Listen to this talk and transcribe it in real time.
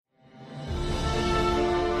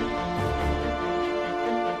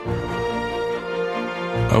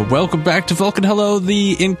Welcome back to Vulcan Hello,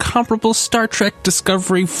 the incomparable Star Trek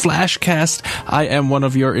Discovery Flashcast. I am one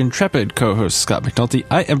of your intrepid co-hosts, Scott McNulty.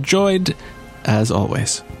 I am joined, as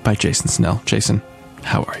always, by Jason Snell. Jason,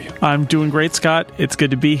 how are you? I'm doing great, Scott. It's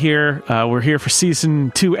good to be here. We're here for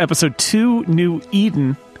Season 2, Episode 2, New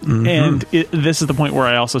Eden. Mm-hmm. And this is the point where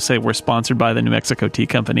I also say we're sponsored by the New Mexico Tea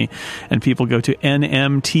Company, and people go to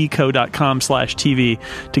nmtco.com/TV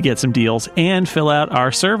to get some deals and fill out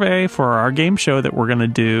our survey for our game show that we're going to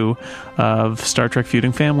do of Star Trek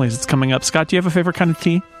Feuding Families. It's coming up. Scott, do you have a favorite kind of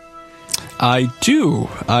tea? I do.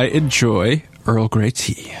 I enjoy Earl Grey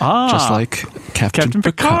tea, just like Captain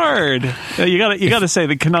Picard. You got to say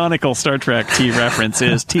the canonical Star Trek tea reference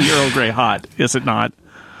is tea Earl Grey hot, is it not?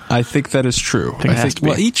 I think that is true. I think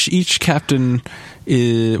well, each captain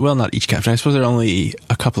is, well, not each captain. I suppose there are only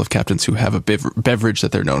a couple of captains who have a beverage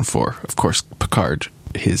that they're known for. Of course, Picard,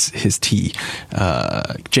 his tea.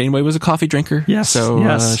 Janeway was a coffee drinker,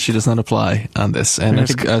 so she does not apply on this. And I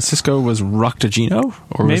think Sisko was Roctagino,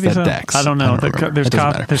 or was that Dax? I don't know.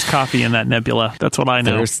 There's coffee in that nebula. That's what I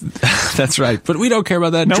know. That's right. But we don't care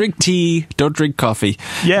about that. Nope. Drink tea. Don't drink coffee.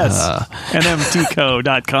 Yes.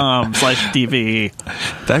 nmtco.com/TV.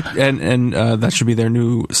 That should be their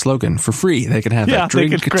new slogan for free. They can have that.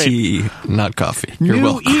 Drink tea, not coffee. You're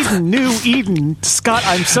welcome. New Eden. Scott,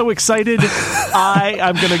 I'm so excited.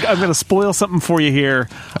 I'm gonna spoil something for you here.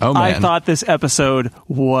 Oh, man. I thought this episode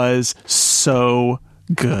was so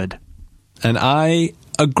good. And I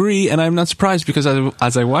agree, and I'm not surprised, because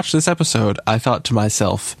as I watched this episode, I thought to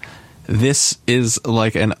myself, this is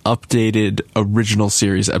like an updated original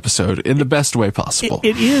series episode in the best way possible.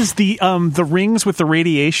 It is the rings with the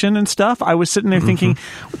radiation and stuff. I was sitting there thinking,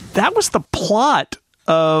 that was the plot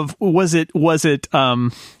of, was it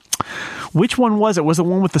which one was it? Was it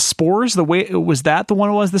one with the spores? Was that the one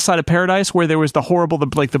it was, This Side of Paradise, where there was the horrible, the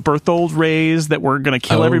Berthold rays that were going to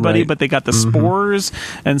kill everybody, right. But they got the spores,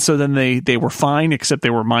 and so then they were fine, except they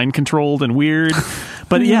were mind controlled and weird.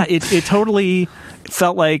 But yeah, it totally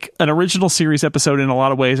felt like an original series episode in a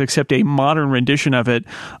lot of ways, except a modern rendition of it.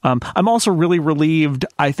 I'm also really relieved,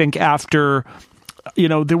 I think, after,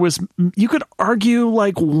 there was, you could argue,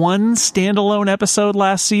 like one standalone episode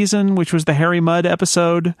last season, which was the Harry Mudd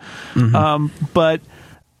episode. But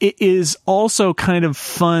it is also kind of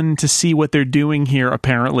fun to see what they're doing here,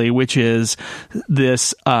 apparently, which is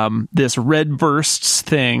this red bursts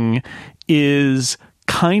thing is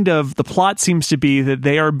kind of, the plot seems to be that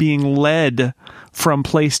they are being led from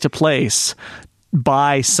place to place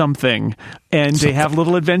by something, and they have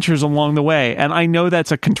little adventures along the way. And I know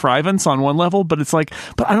that's a contrivance on one level, but it's like,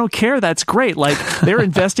 but I don't care. That's great. Like, they're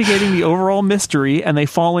investigating the overall mystery, and they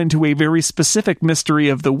fall into a very specific mystery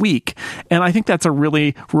of the week. And I think that's a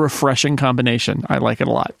really refreshing combination. I like it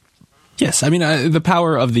a lot. Yes, I mean, the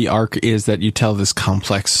power of the arc is that you tell this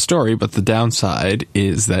complex story, but the downside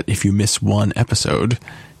is that if you miss one episode,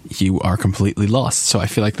 you are completely lost. So I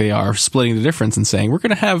feel like they are splitting the difference and saying, we're going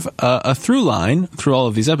to have a through line through all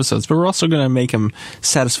of these episodes, but we're also going to make them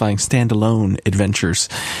satisfying standalone adventures.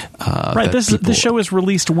 Right. This show is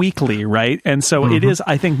released weekly, right? And so it is,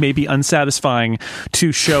 I think, maybe unsatisfying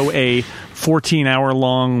to show a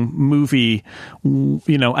 14-hour-long movie,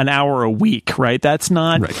 an hour a week, right? That's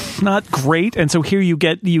not great. And so here you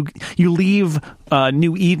get, you leave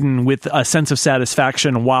New Eden with a sense of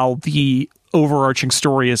satisfaction while the overarching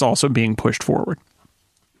story is also being pushed forward.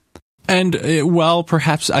 And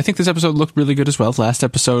perhaps I think this episode looked really good as well. Last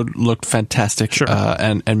episode looked fantastic. Sure.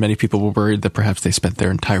 And many people were worried that perhaps they spent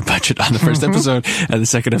their entire budget on the first episode, and the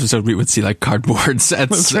second episode we would see like cardboard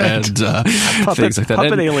sets and things like that.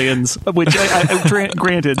 Puppet aliens, which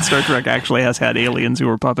granted, Star Trek actually has had aliens who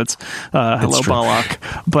were puppets. Hello, Balak.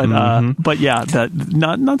 But yeah,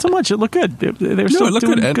 not so much. It looked good. They're still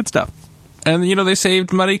doing good stuff. And, they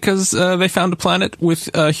saved money because they found a planet with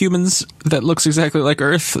humans that looks exactly like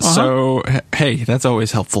Earth. So, hey, that's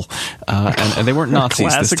always helpful. And they weren't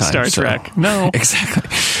Nazis this time. Classic Star Trek. No. Exactly.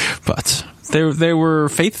 But they were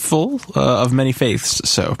faithful of many faiths.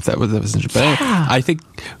 So that was interesting. But anyway, I think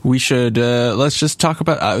we should, let's just talk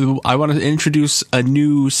about, I want to introduce a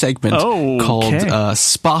new segment called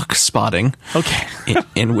Spock Spotting. Okay.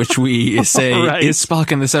 In which we say, is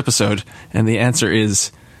Spock in this episode? And the answer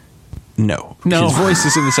is... No. His voice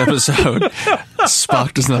is in this episode.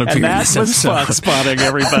 Spock does not appear and in that this was episode. Spock spotting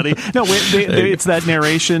everybody. No, it's that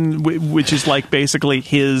narration, which is like basically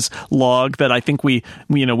his log that I think we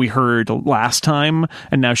heard last time,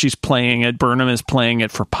 and now she's playing it. Burnham is playing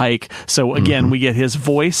it for Pike. So again, we get his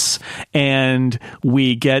voice, and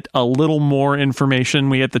we get a little more information.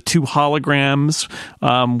 We get the 2 holograms,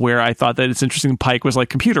 where I thought that it's interesting. Pike was like,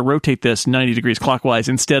 "Computer, rotate this 90 degrees clockwise,"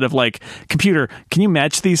 instead of like, "Computer, can you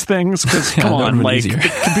match these things?" Because come on, like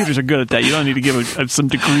computers are good at that. You don't need to give some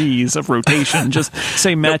degrees of rotation. Just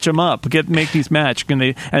say match them up. Make these match, and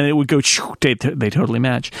it would go. They totally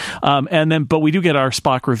match. But we do get our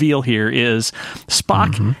Spock reveal here. Is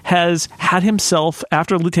Spock has had himself,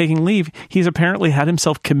 after taking leave, he's apparently had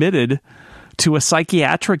himself committed to a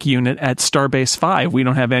psychiatric unit at Starbase 5. We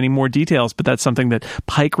don't have any more details, but that's something that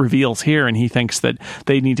Pike reveals here, and he thinks that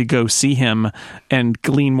they need to go see him and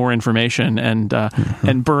glean more information. And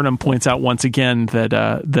Burnham points out once again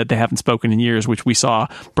that they haven't spoken in years, which we saw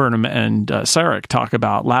Burnham and Sarek talk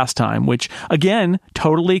about last time, which again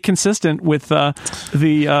totally consistent with the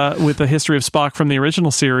history of Spock from the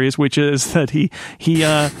original series, which is that he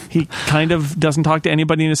kind of doesn't talk to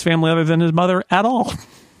anybody in his family other than his mother at all.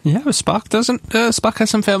 Yeah, Spock doesn't. Spock has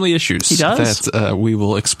some family issues. He does. That we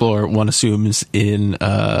will explore, one assumes, in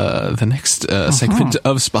the next segment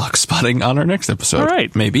of Spock spotting on our next episode. All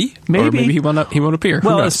right, maybe, or maybe he won't appear.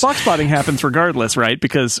 Well, Spock spotting happens regardless, right?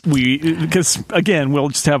 Because again, we'll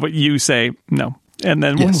just have what you say. No. And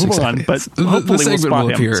then we'll move on. But hopefully we'll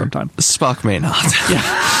spot him sometime. Spock may not.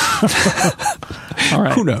 Yeah. All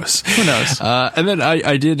right. Who knows? And then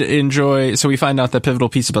I did enjoy. So we find out that pivotal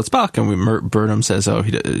piece about Spock, and Burnham says, "Oh,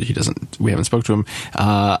 he doesn't. We haven't spoke to him."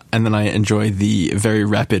 And then I enjoy the very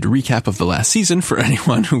rapid recap of the last season for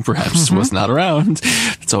anyone who perhaps was not around.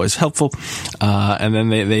 It's always helpful. And then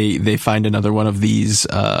they find another one of these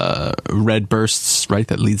red bursts, right,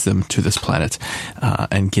 that leads them to this planet,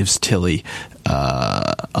 and gives Tilly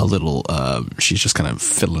a little. She's just kind of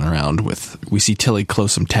fiddling around with. We see Tilly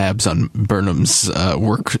close some tabs on Burnham's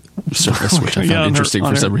work surface, which I found interesting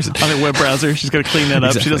for some reason. On her web browser, she's got to clean that up.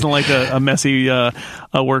 Exactly. She doesn't like a messy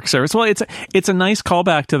work surface. Well, it's a nice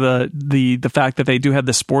callback to the fact that they do have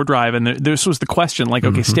the spore drive, and this was the question. Like,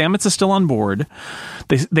 okay, Stamets is still on board.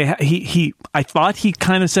 I thought he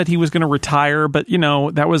kind of said he was going to retire, but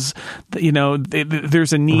that was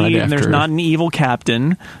there's a need, and there's not an evil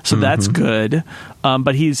captain, so that's good.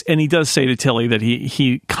 But he does say to Tilly that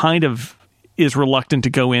he kind of is reluctant to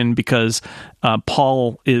go in because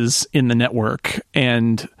Paul is in the network,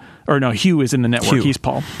 Hugh is in the network. He's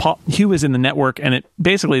Paul. Hugh is in the network, and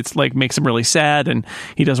it's like makes him really sad, and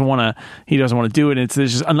he doesn't want to do it. It's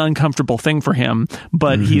just an uncomfortable thing for him,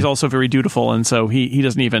 but he's also very dutiful, and so he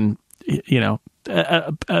doesn't even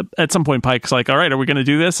at some point Pike's like, all right, are we going to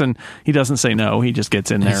do this? And he doesn't say no. He just gets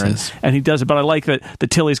in there and he does it. But I like that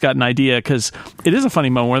Tilly's got an idea, because it is a funny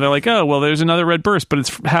moment where they're like, oh, well, there's another red burst, but it's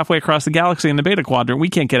halfway across the galaxy in the Beta Quadrant. We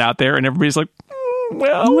can't get out there. And everybody's like,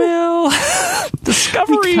 well,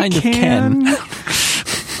 Discovery kind of can.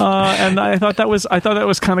 And I thought that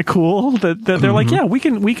was kind of cool that they're like, yeah, we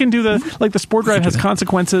can do the spore drive has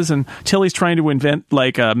consequences, and Tilly's trying to invent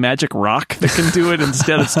like a magic rock that can do it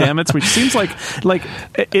instead of Stamets, which seems like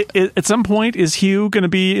at some point is Hugh going to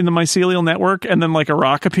be in the mycelial network, and then like a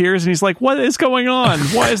rock appears, and he's like, what is going on?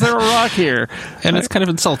 Why is there a rock here? And it's kind of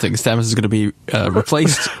insulting. Stamets is going to be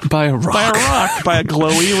replaced by a rock, by a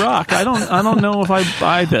glowy rock. I don't know if I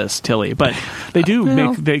buy this, Tilly, but they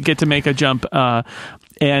do they get to make a jump.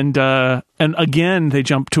 And again, they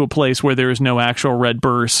jump to a place where there is no actual red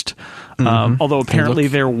burst. Although apparently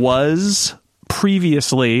there was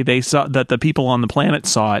previously. They saw that the people on the planet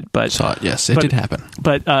saw it, yes, it did happen.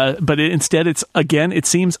 But instead, it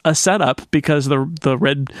seems a setup, because the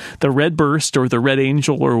red burst or the Red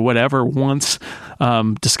Angel or whatever wants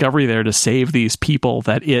Discovery there to save these people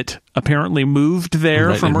that it apparently moved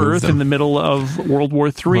there from Earth in the middle of World War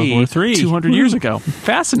III 200 years ago.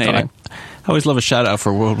 Fascinating. I always love a shout out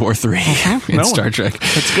for World War III in Star Trek.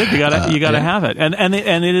 That's good. You gotta have it, and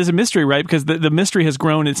it is a mystery, right? Because the mystery has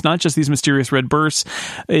grown. It's not just these mysterious red bursts.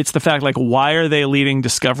 It's the fact, like, why are they leading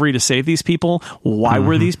Discovery to save these people? Why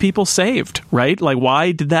were these people saved? Right? Like,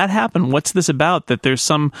 why did that happen? What's this about? That there's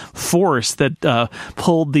some force that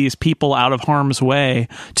pulled these people out of harm's way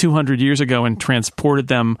 200 years ago and transported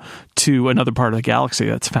them to another part of the galaxy.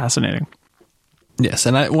 That's fascinating. Yes,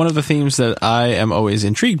 and one of the themes that I am always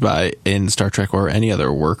intrigued by in Star Trek or any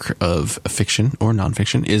other work of fiction or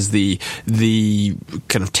nonfiction is the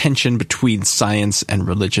kind of tension between science and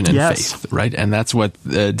religion and faith, right? And that's what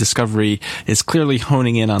Discovery is clearly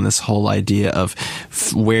honing in on, this whole idea of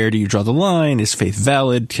where do you draw the line? Is faith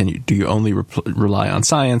valid? Do you only rely on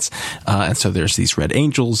science? And so there's these Red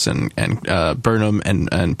Angels, and Burnham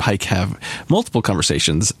and Pike have multiple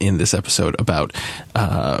conversations in this episode about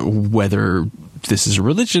whether this is a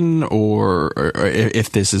religion or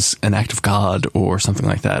if this is an act of God or something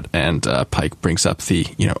like that. And Pike brings up the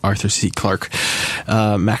Arthur C. Clarke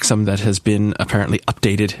maxim that has been apparently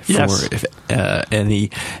updated for if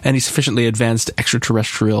any sufficiently advanced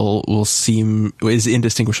extraterrestrial is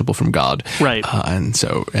indistinguishable from God, right? And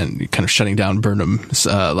kind of shutting down Burnham's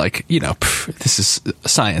this is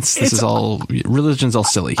science. This is all religion's all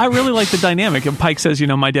silly. I really like the dynamic. And Pike says,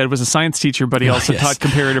 my dad was a science teacher, but he also taught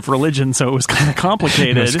comparative religion, so it was kind of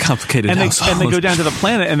complicated. It was complicated. And they go down to the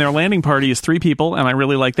planet, and their landing party is 3 people, and I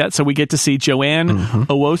really like that. So we get to see Joanne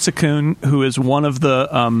Owosakun, who is one of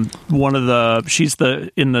the she's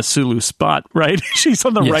in the Sulu spot, right? She's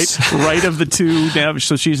on the right of the two now.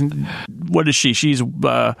 So she's, what is she? She's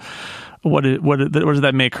what does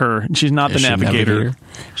that make her? She's not the navigator.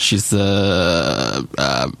 She's the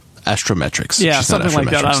astrometrics. Yeah, she's something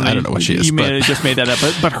like that. I don't know what she is. You just made that up.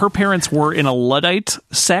 But her parents were in a Luddite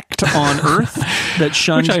sect on Earth that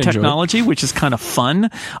shunned technology, which is kind of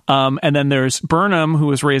fun. And then there's Burnham, who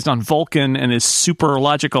was raised on Vulcan and is super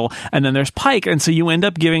logical. And then there's Pike. And so you end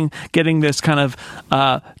up getting this kind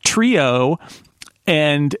of trio.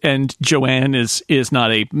 And Joanne is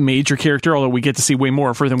not a major character, although we get to see way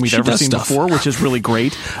more of her than we've ever seen before, which is really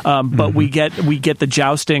great. But we get the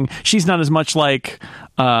jousting. She's not as much like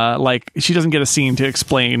she doesn't get a scene to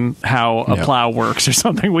explain how a plow works or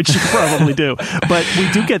something, which she could probably do. But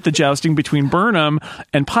we do get the jousting between Burnham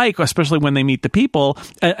and Pike, especially when they meet the people.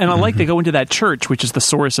 And I like they go into that church, which is the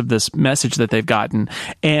source of this message that they've gotten,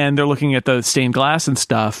 and they're looking at the stained glass and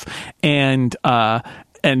stuff, and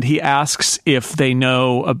he asks if they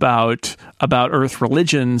know about Earth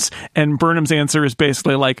religions, and Burnham's answer is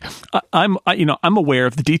basically like, I'm aware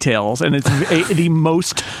of the details, and it's the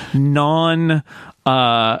most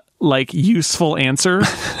useful answer,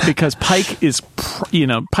 because Pike is,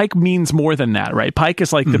 Pike means more than that, right? Pike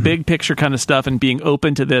is like the big picture kind of stuff and being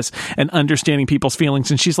open to this and understanding people's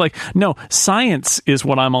feelings. And she's like, no, science is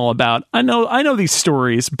what I'm all about. I know these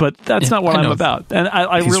stories, but that's not what I'm about. And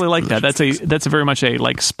I really like that. That's a very much a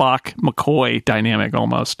like Spock McCoy dynamic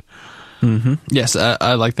almost. Mm-hmm. Yes,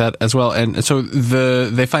 I like that as well. And so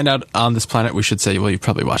they find out on this planet, we should say, well, you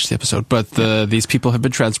probably watched the episode, but these people have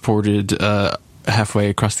been transported halfway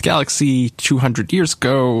across the galaxy 200 years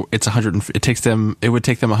ago. It would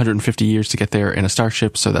take them 150 years to get there in a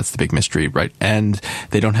starship, so that's the big mystery, right? And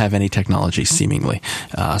they don't have any technology, seemingly,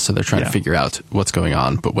 so they're trying to figure out what's going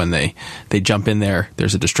on. But when they jump in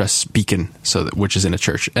there's a distress beacon, which is in a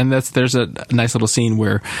church, and there's a nice little scene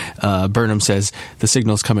where Burnham says the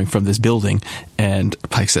signal's coming from this building, and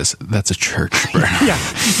Pike says that's a church, Burnham.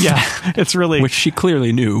 yeah, it's really, which she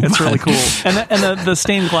clearly knew. It's really cool. And the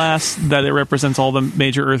stained glass that it represents all the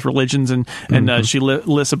major Earth religions, and she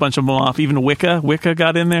lists a bunch of them off. Even Wicca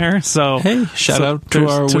got in there. So hey, shout out to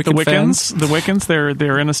our Wiccan fans. The Wiccans,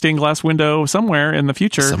 they're in a stained glass window somewhere in the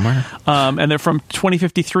future. And they're from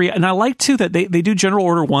 2053. And I like too that they do General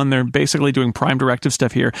Order 1. They're basically doing Prime Directive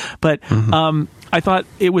stuff here, but I thought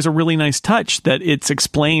it was a really nice touch that it's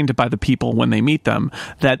explained by the people when they meet them,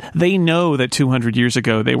 that they know that 200 years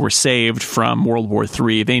ago they were saved from World War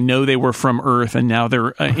III. They know they were from Earth, and now they're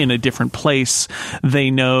in a different place.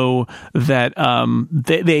 They know that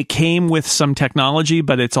they came with some technology,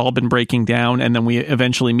 but it's all been breaking down. And then we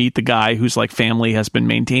eventually meet the guy whose like family has been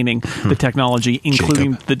maintaining the technology,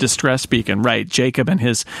 including the distress beacon, right? Jacob and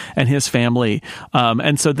his family.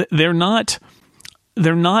 And so they're not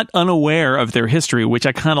unaware of their history, which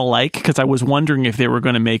I kind of like, because I was wondering if they were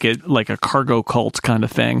going to make it like a cargo cult kind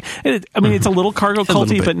of thing. It's a little cargo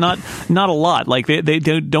culty, but not a lot. Like they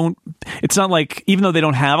don't. It's not like, even though they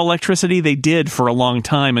don't have electricity, they did for a long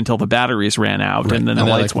time until the batteries ran out, and then the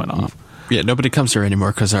lights went off. Yeah, nobody comes here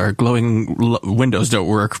anymore because our glowing windows don't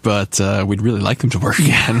work, but we'd really like them to work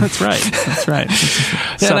again. That's right.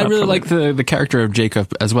 And I really like the character of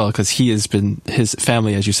Jacob as well, because his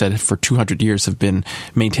family, as you said, for 200 years have been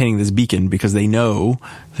maintaining this beacon because they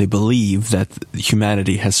believe that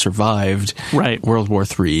humanity has survived World War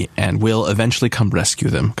III and will eventually come rescue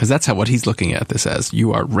them, because that's what he's looking at this as.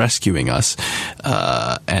 You are rescuing us.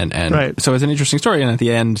 So it's an interesting story. And at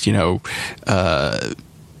the end,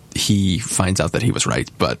 he finds out that he was right,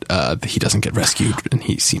 but he doesn't get rescued, and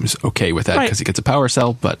he seems okay with that because he gets a power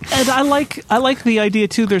cell. But and I like the idea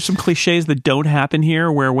too. There's some cliches that don't happen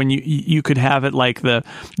here, where when you could have it like the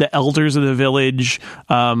elders of the village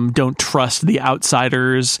don't trust the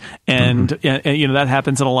outsiders, and that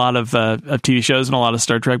happens in a lot of TV shows and a lot of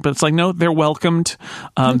Star Trek. But it's like, no, they're welcomed.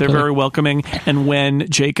 They're very welcoming. And when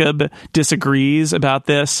Jacob disagrees about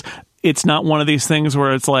this, it's not one of these things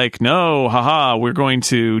where it's like, no, haha, we're going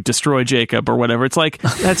to destroy Jacob or whatever. It's like,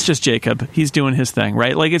 that's just Jacob. He's doing his thing,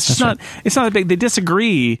 right? Like, it's just it's not a big, they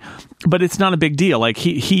disagree, but it's not a big deal. Like,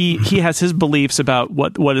 he has his beliefs about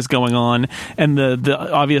what is going on, and the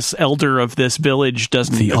obvious elder of this village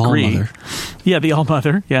doesn't agree. All-mother. Yeah, the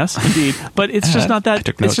All-Mother, yes, indeed. But it's just not that,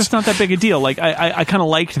 it's just not that big a deal. Like, I kind of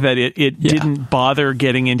liked that it didn't bother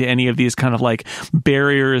getting into any of these kind of like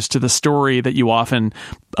barriers to the story that you often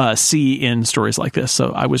see in stories like this.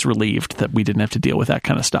 So I was relieved that we didn't have to deal with that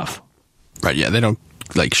kind of stuff. Right, yeah, they don't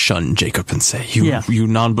like shun Jacob and say, you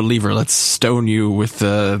non-believer, let's stone you with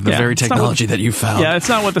the very technology that you found. Yeah, it's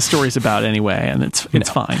not what the story's about anyway, and it's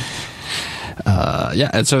fine.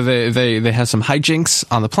 And so they have some hijinks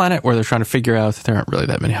on the planet where they're trying to figure out, there aren't really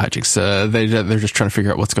that many hijinks. They're just trying to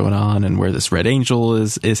figure out what's going on and where this Red Angel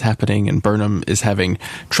is happening, and Burnham is having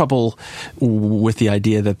trouble with the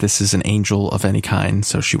idea that this is an angel of any kind,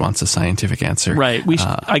 so she wants a scientific answer. Right.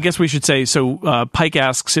 I guess we should say, so Pike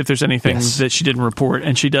asks if there's anything that she didn't report,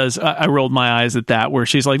 and she does. I rolled my eyes at that, where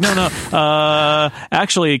she's like, no,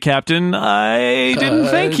 actually, Captain, I didn't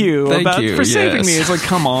thank you for saving me. It's like,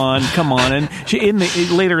 come on. And she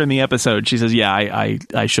later in the episode, she says, yeah,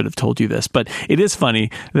 I should have told you this. But it is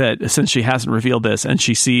funny that since she hasn't revealed this, and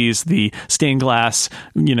she sees the stained glass,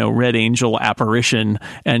 Red Angel apparition,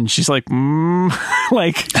 and she's like,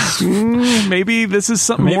 maybe this is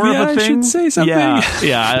something more of a thing. I should say something.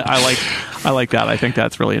 Yeah, I like that. I think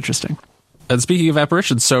that's really interesting. And speaking of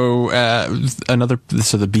apparitions, so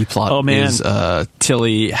the B plot is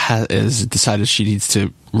Tilly has decided she needs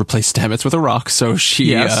to replace Stamets with a rock, so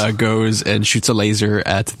she goes and shoots a laser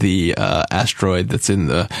at the asteroid that's in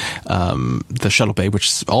the shuttle bay, which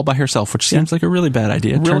is all by herself, which seems like a really bad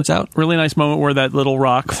idea. It turns out, really nice moment where that little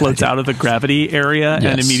rock floats out of the gravity area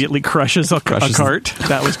and immediately crushes a cart.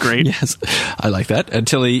 That was great. Yes, I like that. And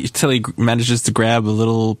Tilly manages to grab a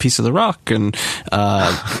little piece of the rock and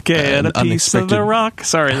get a piece of the rock.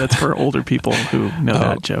 Sorry, that's for older people who know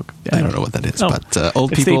that joke. Yeah. I don't know what that is, but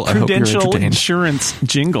old people, I hope you're entertained. Prudential Insurance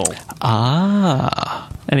jingle.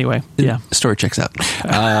 Anyway, story checks out.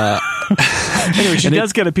 Anyway, she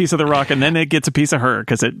does get a piece of the rock, and then it gets a piece of her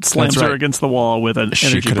because it slams her against the wall with an energy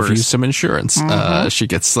burst. She could have used some insurance. She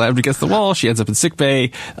gets slammed against the wall. She ends up in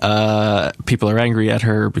sickbay. People are angry at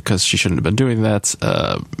her because she shouldn't have been doing that.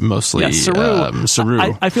 Mostly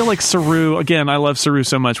Saru. I feel like Saru, again, I love Saru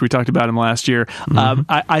so much. We talked about him last year.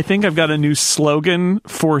 I think I've got a new slogan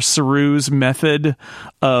for Saru's method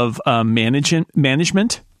of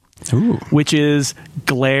management, which is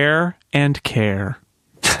glare and care.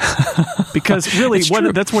 Because really,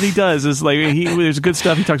 that's what he does. Is like there's good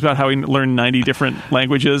stuff. He talks about how he learned 90 different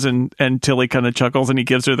languages, and Tilly kind of chuckles and he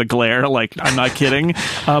gives her the glare, like, I'm not kidding.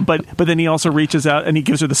 But then he also reaches out and he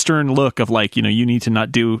gives her the stern look of like, you need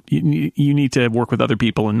to work with other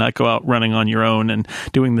people and not go out running on your own and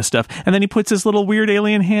doing this stuff. And then he puts his little weird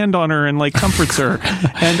alien hand on her and like comforts her.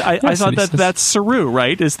 And I thought that's Saru,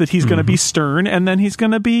 right? Is that he's going to be stern and then he's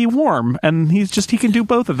going to be warm, and he can do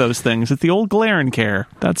both of those things. It's the old glare and care.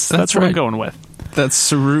 That's what I'm going with. That's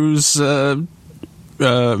Saru's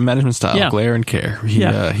management style, glare and care.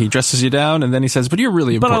 He dresses you down, and then he says, "But you're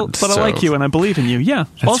really important." But I like you, and I believe in you. Yeah.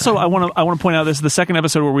 Also, right. I want to point out this is the second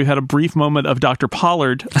episode where we've had a brief moment of Dr.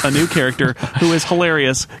 Pollard, a new character who is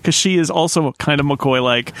hilarious because she is also kind of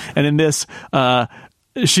McCoy-like, and in this.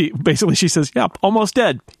 She says, "Yeah, almost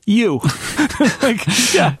dead. You."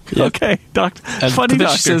 Okay, doctor. Funny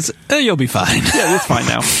doctor. She says, "You'll be fine." Yeah, it's fine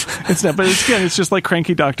now. It's not, but it's just like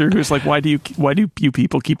cranky doctor who's like, "Why do you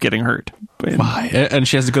people keep getting hurt?" Why? And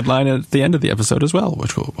she has a good line at the end of the episode as well,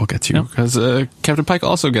 which we'll get to because Captain Pike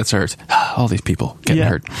also gets hurt. All these people getting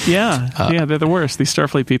hurt. Yeah, they're the worst. These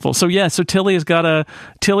Starfleet people. So Tilly is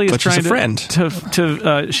trying she's a friend.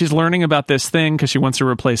 to she's learning about this thing because she wants to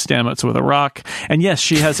replace Stamets with a rock. And yes,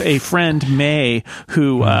 she has a friend, May,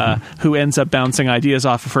 who ends up bouncing ideas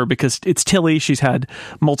off of her because it's Tilly. She's had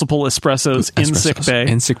multiple espressos in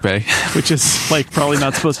sick bay, which is like probably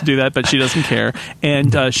not supposed to do that, but she doesn't care.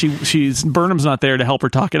 And she's Burnham's not there to help her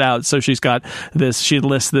talk it out, so she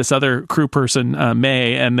enlists this other crew person,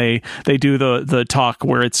 May, and they do the talk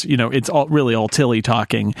where it's really all Tilly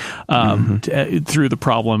talking through the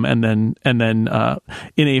problem, and then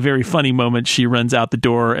in a very funny moment she runs out the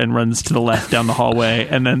door and runs to the left down the hallway,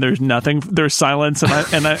 and then there's silence,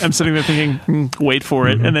 and I'm sitting there thinking, wait for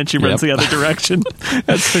it, and then she runs the other direction.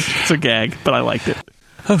 It's a gag, but I liked it.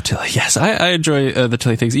 Oh, Tilly, yes. I enjoy the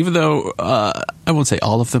Tilly things, even though I won't say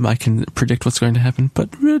all of them I can predict what's going to happen,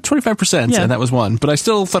 but 25%, and that was one. But I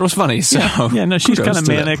still thought it was funny. So no, she's kind of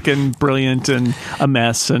manic and brilliant and a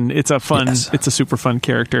mess, and it's a super fun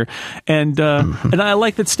character. And and I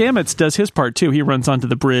like that Stamets does his part, too. He runs onto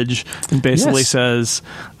the bridge and basically says,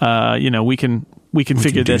 we can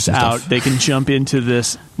figure this out. They can jump into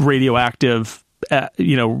this radioactive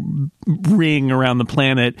ring around the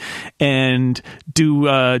planet and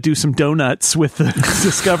do some donuts with the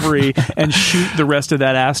Discovery and shoot the rest of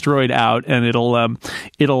that asteroid out, and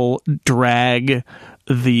it'll drag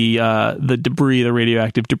the debris, the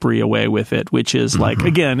radioactive debris, away with it, which is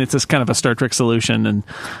again, it's this kind of a Star Trek solution, and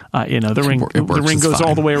the ring goes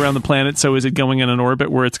all the way around the planet. So is it going in an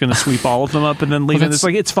orbit where it's going to sweep all of them up and then leave it? It's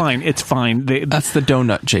like it's fine. That's the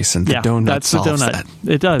donut, Jason. The donut. That's the donut.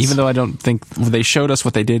 It does. Even though I don't think they showed us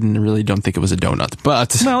what they did, and really don't think it was a donut.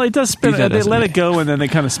 But it does spin. They let it go, and then they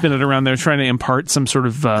kind of spin it around there, trying to impart some sort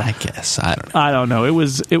of. I guess I don't know. I don't know. It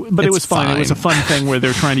was fine. It was a fun thing where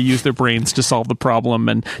they're trying to use their brains to solve the problem.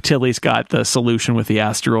 And Tilly's got the solution with the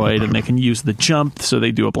asteroid, and they can use the jump, so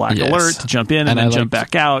they do a black alert to jump in and then jump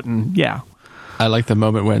back out, and I like the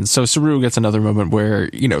moment when Saru gets another moment where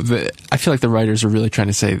I feel like the writers are really trying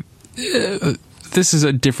to say this is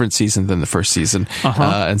a different season than the first season,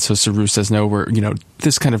 and so Saru says, no,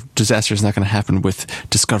 this kind of disaster is not going to happen with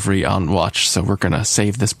Discovery on watch, so we're going to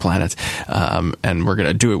save this planet, and we're going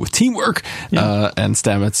to do it with teamwork. And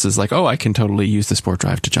Stamets is like, I can totally use the sport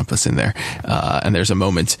drive to jump us in there. And there's a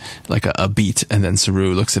moment, like a beat, and then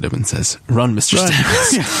Saru looks at him and says, "Run, Mr.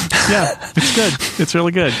 Stamets." Yeah, it's good. It's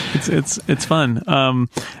really good. It's fun.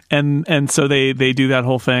 And so they do that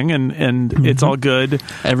whole thing, and it's all good.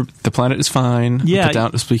 The planet is fine. Yeah.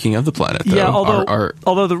 Speaking of the planet, though,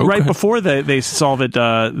 right before they solve it,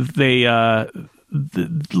 the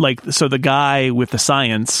guy with the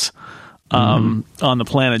science on the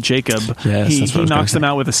planet, Jacob, he knocks them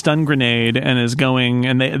out with a stun grenade and is going,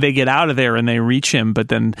 and they get out of there and they reach him, but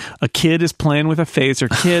then a kid is playing with a phaser.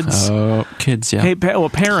 Kids, yeah. Hey,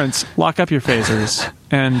 parents, lock up your phasers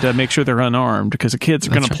and make sure they're unarmed, because the kids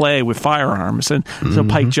are going to play with firearms. And so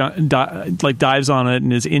Pike dives on it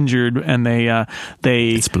and is injured, and they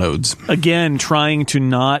explodes again, trying to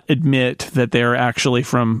not admit that they're actually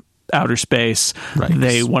from outer space. Right.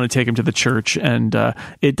 They want to take him to the church, and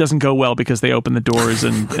it doesn't go well because they open the doors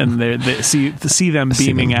and they see them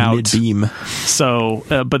beaming out. Mid-beam. So,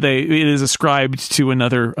 but it is ascribed to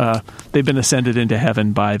another. They've been ascended into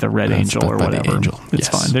heaven by the Red Angel or whatever. It's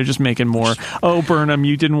fine. They're just making more. Oh, Burnham,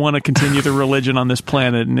 you didn't want to continue the religion on this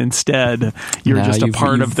planet, and instead you're just a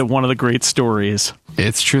part of one of the great stories.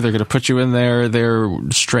 It's true. They're going to put you in their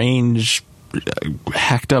strange,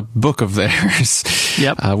 hacked up book of theirs,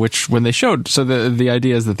 which when they showed, so the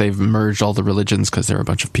idea is that they've merged all the religions because there are a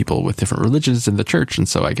bunch of people with different religions in the church, and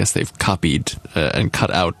so I guess they've copied and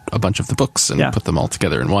cut out a bunch of the books and put them all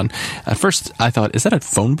together in one. At first I thought, is that a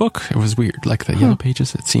phone book? It was weird, like the yellow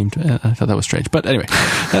pages. It seemed, I thought that was strange, but anyway,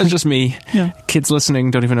 that was just me. Kids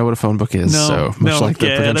listening don't even know what a phone book is, so much like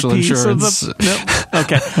the Prudential insurance.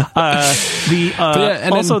 Okay.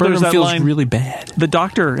 And also then Burnham feels line, really bad. The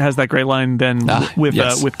doctor has that great line then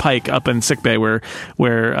with Pike up in sickbay where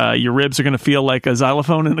your ribs are going to feel like a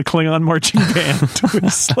xylophone in a Klingon marching band.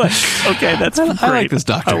 It's like, okay, that's great. I like this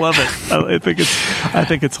doctor. I love it. I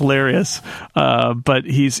think it's hilarious. But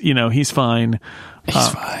he's fine. He's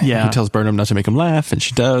fine. He tells Burnham not to make him laugh, and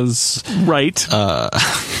she does. Right.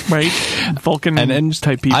 Right. Vulcan and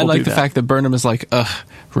type people. I like the fact that Burnham is like,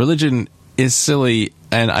 religion is silly,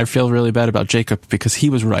 and I feel really bad about Jacob because he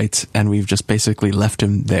was right, and we've just basically left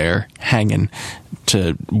him there hanging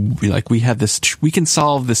to be like, we can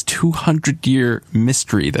solve this 200-year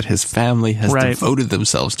mystery that his family has devoted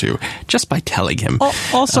themselves to just by telling him.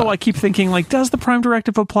 Also, I keep thinking, like, does the Prime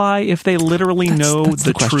Directive apply if they literally know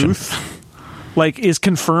the truth? Like, is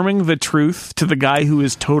confirming the truth to the guy who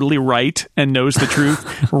is totally right and knows the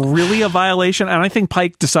truth really a violation? And I think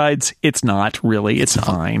Pike decides it's not really. It's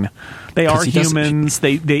fine. They are humans.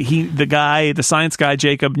 The science guy,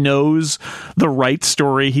 Jacob, knows the right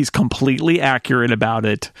story. He's completely accurate about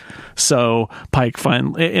it. So Pike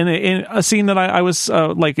finally, in a scene that I was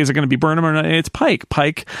like, is it going to be Burnham or not? It's Pike.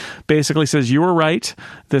 Pike basically says, you were right.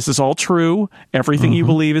 This is all true. Everything you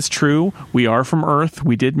believe is true. We are from Earth.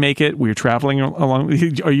 We did make it. We're traveling along.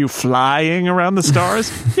 Are you flying around the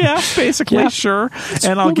stars? Yeah, basically, yeah. Sure.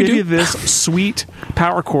 And I'll give you this sweet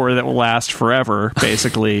power core that will last forever,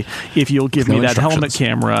 basically, if you'll give me that helmet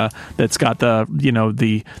camera that's got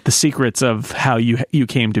the secrets of how you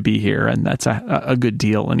came to be here, and that's a good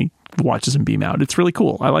deal. And he watches him beam out. It's really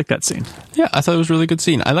cool. I like that scene. Yeah, I thought it was a really good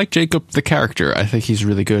scene. I like Jacob the character. I think he's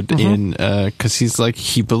really good in because he's like,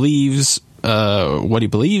 he believes what he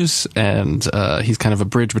believes, and he's kind of a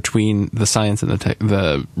bridge between the science and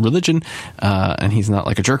the religion, and he's not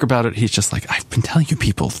like a jerk about it. He's just like, I've been telling you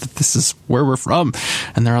people that this is where we're from,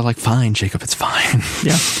 and they're all like, fine, Jacob, it's fine.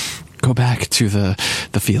 Yeah. Go back to the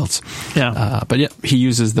fields. Yeah. But yeah, he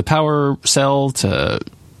uses the power cell to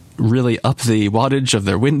really up the wattage of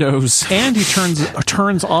their windows, and he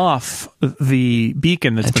turns off the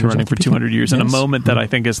beacon that's been running for 200 years in a moment that I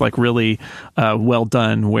think is like really well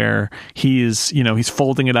done, where he's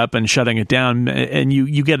folding it up and shutting it down, and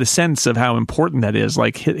you get a sense of how important that is.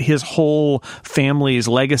 Like, his whole family's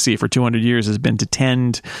legacy for 200 years has been to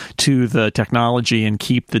tend to the technology and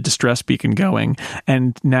keep the distress beacon going,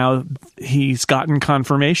 and now he's gotten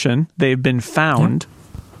confirmation they've been found. Yep.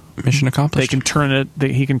 Mission accomplished. They can turn it.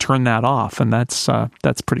 He can turn that off, and that's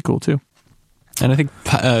pretty cool too. And I think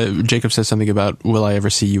Jacob says something about, "Will I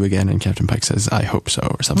ever see you again?" And Captain Pike says, "I hope so,"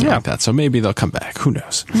 or something like that. So maybe they'll come back. Who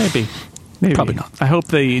knows? Maybe. Probably not. I hope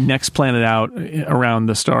the next planet out around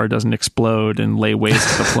the star doesn't explode and lay waste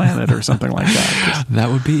to the planet or something like that.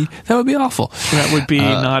 That would be awful. That would be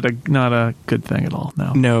not a good thing at all.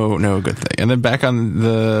 No good thing. And then back on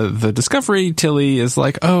the Discovery, Tilly is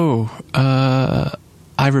like,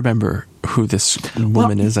 I remember who this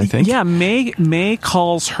woman is, I think. Yeah, May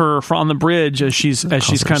calls her on the bridge as she's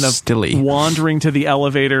kind of Stilly. Wandering to the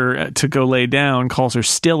elevator to go lay down, calls her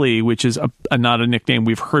Stilly, which is not a nickname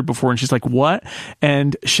we've heard before. And she's like, what?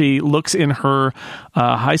 And she looks in her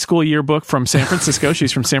high school yearbook from San Francisco.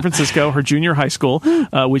 She's from San Francisco, her junior high school,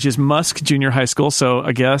 which is Musk Junior High School. So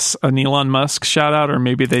I guess an Elon Musk shout out, or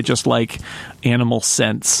maybe they just like animal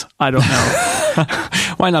sense. I don't know.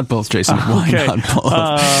 Why not both, Jason? Why not both?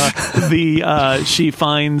 She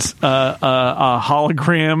finds a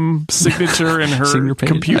hologram signature in her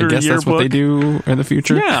computer I guess yearbook. That's what they do in the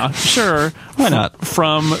future. Yeah, sure. Why not?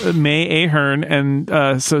 From May Ahern,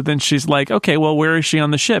 and so then she's like, okay, well, where is she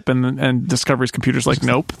on the ship? And Discovery's computer's like,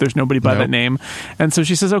 nope, there's nobody by that name. And so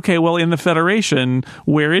she says, okay, well, in the Federation,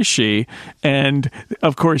 where is she? And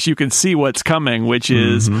of course, you can see what's coming, which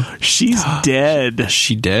is she's dead.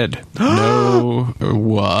 She dead. No.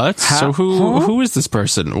 What? So who is this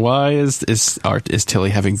person? Why is Tilly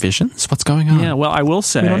having visions? What's going on? Yeah, well, I will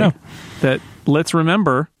say that let's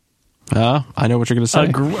remember. I know what you're going to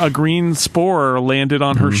say. A green spore landed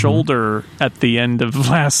on her shoulder at the end of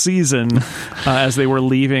last season as they were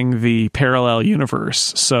leaving the parallel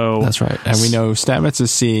universe. So that's right, and we know Stamets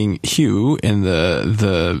is seeing Hugh in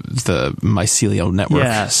the mycelial network.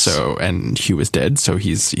 Yes. So, and Hugh is dead, so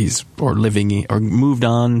he's living or moved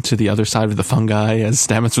on to the other side of the fungi, as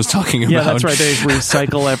Stamets was talking about. Yeah, that's right. They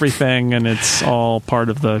recycle everything, and it's all part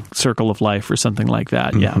of the circle of life or something like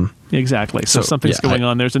that. Yeah. Exactly. So something's going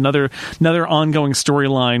on. There's another ongoing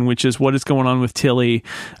storyline, which is what is going on with Tilly,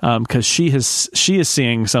 because she is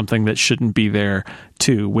seeing something that shouldn't be there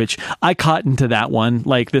too. Which I caught into that one,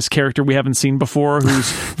 like this character we haven't seen before,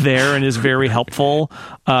 who's there and is very helpful.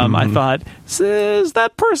 I thought, is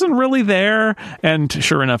that person really there? And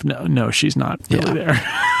sure enough, no, she's not really there.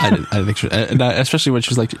 I didn't think she, especially when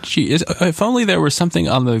she was like, "Gee, if only there was something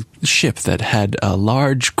on the ship that had a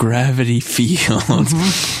large gravity field."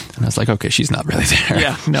 And I was like, okay, she's not really there.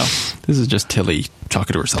 Yeah, no. This is just Tilly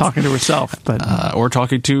talking to herself. But or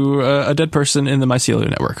talking to a dead person in the mycelial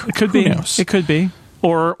network. It could be. It could be.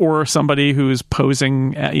 Or somebody who's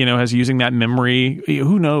posing, has using that memory.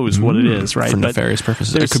 Who knows what it is, right? For nefarious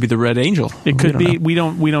purposes. It could be the Red Angel. It could be. We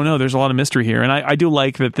don't know. There's a lot of mystery here, and I do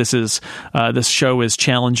like that this show is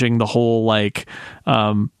challenging the whole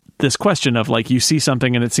this question of like, you see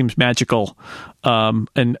something and it seems magical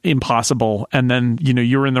and impossible, and then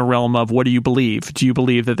you're in the realm of, what do you believe? Do you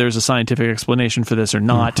believe that there's a scientific explanation for this or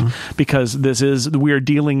not? Because we are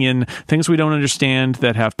dealing in things we don't understand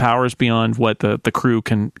that have powers beyond what the crew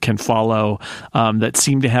can follow, that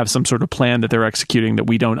seem to have some sort of plan that they're executing that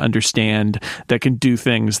we don't understand, that can do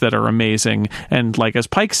things that are amazing, and like as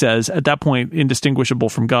Pike says, at that point indistinguishable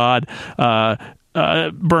from God.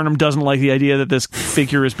 Burnham doesn't like the idea that this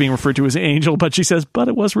figure is being referred to as an angel, but she says, but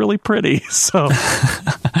it was really pretty. So,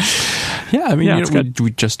 yeah, I mean,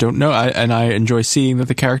 we just don't know. I enjoy seeing that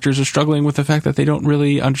the characters are struggling with the fact that they don't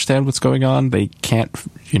really understand what's going on. They can't,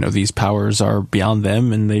 these powers are beyond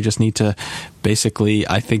them, and they just need to basically,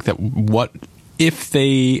 I think that if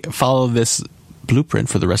they follow this blueprint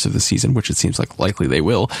for the rest of the season, which it seems like likely they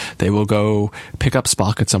will go pick up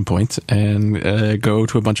Spock at some point and go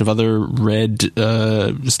to a bunch of other red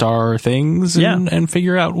star things and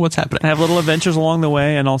figure out what's happening. Have little adventures along the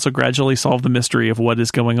way, and also gradually solve the mystery of what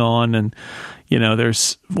is going on. And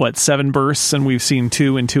there's 7 bursts, and we've seen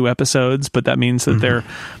 2 in 2 episodes, but that means that there are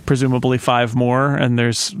presumably 5 more, and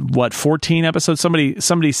there's 14 episodes.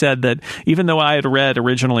 Somebody said that even though I had read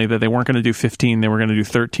originally that they weren't going to do 15, they were going to do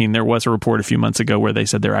 13. There was a report a few months ago where they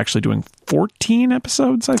said they're actually doing 14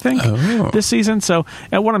 episodes, I think, this season. So,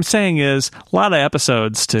 and what I'm saying is a lot of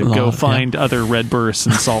episodes to go find other red bursts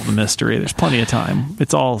and solve the mystery. There's plenty of time.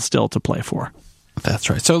 It's all still to play for. That's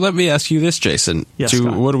right. So let me ask you this, Jason. Yes,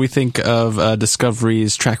 Scott. What do we think of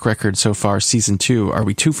Discovery's track record so far, season 2? Are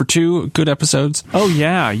we 2 for 2 good episodes? Oh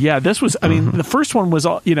yeah. This was. I mean, the first one was.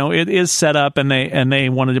 It is set up, and they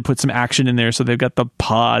wanted to put some action in there, so they've got the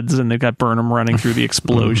pods and they've got Burnham running through the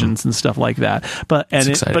explosions and stuff like that. But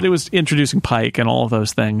it was introducing Pike and all of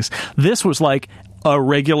those things. This was like a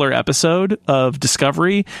regular episode of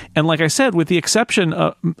Discovery, and like I said, with the exception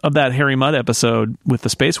of that Harry Mudd episode with the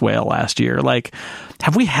space whale last year, like,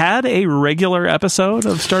 have we had a regular episode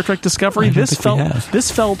of Star Trek Discovery? This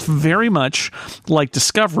felt very much like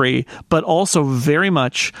Discovery, but also very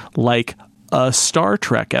much like a Star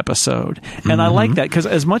Trek episode. And I like that, because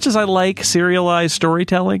as much as I like serialized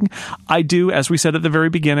storytelling, I do, as we said at the very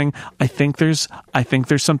beginning, I think there's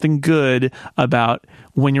something good about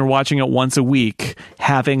when you're watching it once a week,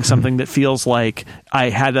 having something that feels like I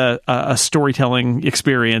had a storytelling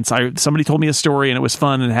experience. Somebody told me a story and it was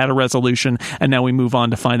fun and it had a resolution, and now we move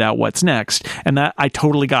on to find out what's next. And that I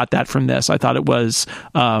totally got that from this. I thought it was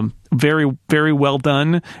very, very well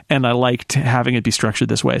done, and I liked having it be structured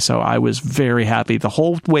this way. So I was very happy the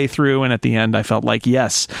whole way through, and at the end I felt like,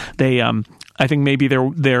 yes, they I think maybe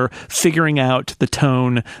they're figuring out the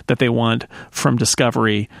tone that they want from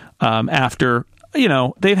Discovery after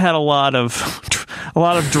they've had a lot of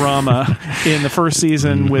drama in the first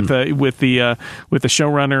season with the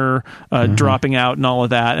showrunner dropping out and all of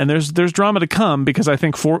that, and there's drama to come, because I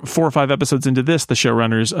think 4 or 5 episodes into this, the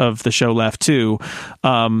showrunners of the show left too.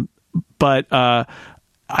 But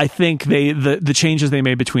I think the changes they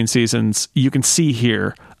made between seasons, you can see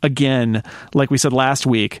here again, like we said last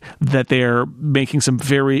week, that they're making some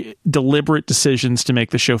very deliberate decisions to make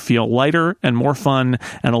the show feel lighter and more fun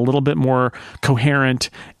and a little bit more coherent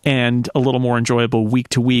and a little more enjoyable week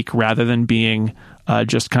to week, rather than being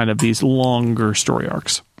just kind of these longer story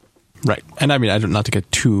arcs. Right. And I mean, not to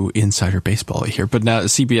get too insider baseball here, but now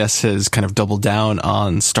CBS has kind of doubled down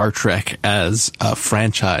on Star Trek as a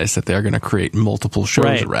franchise that they're going to create multiple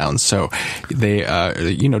shows around. So they,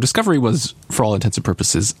 Discovery was, for all intents and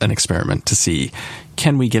purposes, an experiment to see,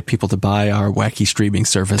 can we get people to buy our wacky streaming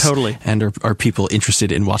service? Totally. And are people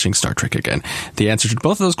interested in watching Star Trek again? The answer to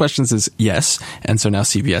both of those questions is yes. And so now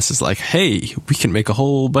CBS is like, hey, we can make a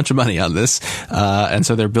whole bunch of money on this. And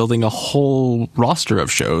so they're building a whole roster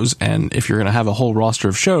of shows. And if you're going to have a whole roster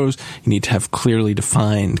of shows, you need to have clearly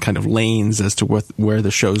defined kind of lanes as to where the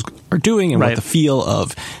shows are doing and what the feel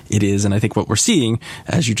of it is. And I think what we're seeing,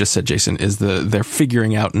 as you just said, Jason, is they're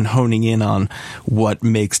figuring out and honing in on what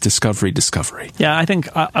makes Discovery. Yeah, I think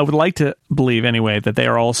I would like to believe anyway that they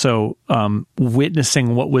are also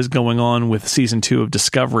witnessing what was going on with season 2 of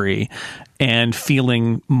Discovery and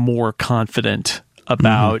feeling more confident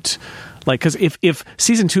about, like, because if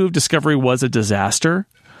season 2 of Discovery was a disaster,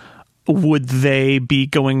 would they be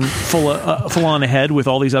going full on ahead with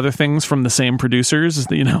all these other things from the same producers?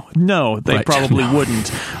 No, they probably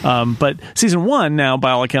wouldn't. But season 1 now,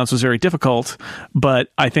 by all accounts, was very difficult. But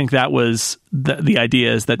I think that was the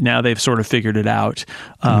idea, is that now they've sort of figured it out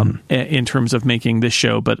in terms of making this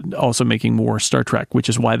show, but also making more Star Trek, which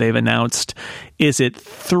is why they've announced, is it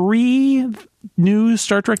 3 new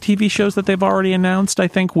Star Trek TV shows that they've already announced, I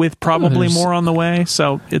think, with probably more on the way.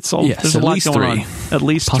 So there's a lot going on. At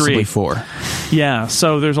least possibly 3. 4. Yeah,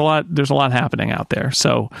 so there's a lot happening out there.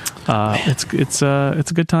 So it's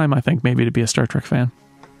a good time, I think, maybe to be a Star Trek fan.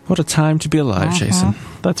 What a time to be alive, Jason.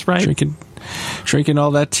 That's right. Drinking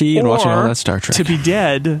all that tea and watching all that Star Trek. To be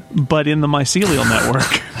dead, but in the mycelial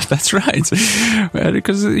network. That's right.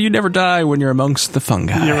 Because you never die when you're amongst the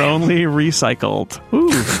fungi. You're only recycled.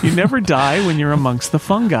 Ooh, you never die when you're amongst the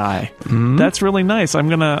fungi. Mm-hmm. That's really nice. I'm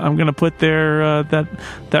gonna put there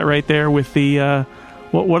that right there with the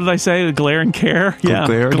what did I say? The Glare and Care. Yeah,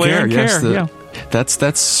 Glare and Care. Yes, yeah. That's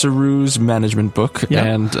Saru's management book,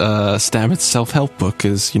 and Stamets' self-help book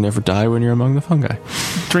is You Never Die When You're Among the Fungi.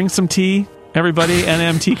 Drink some tea, everybody.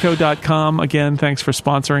 nmtco.com. Again, thanks for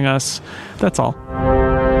sponsoring us. That's all.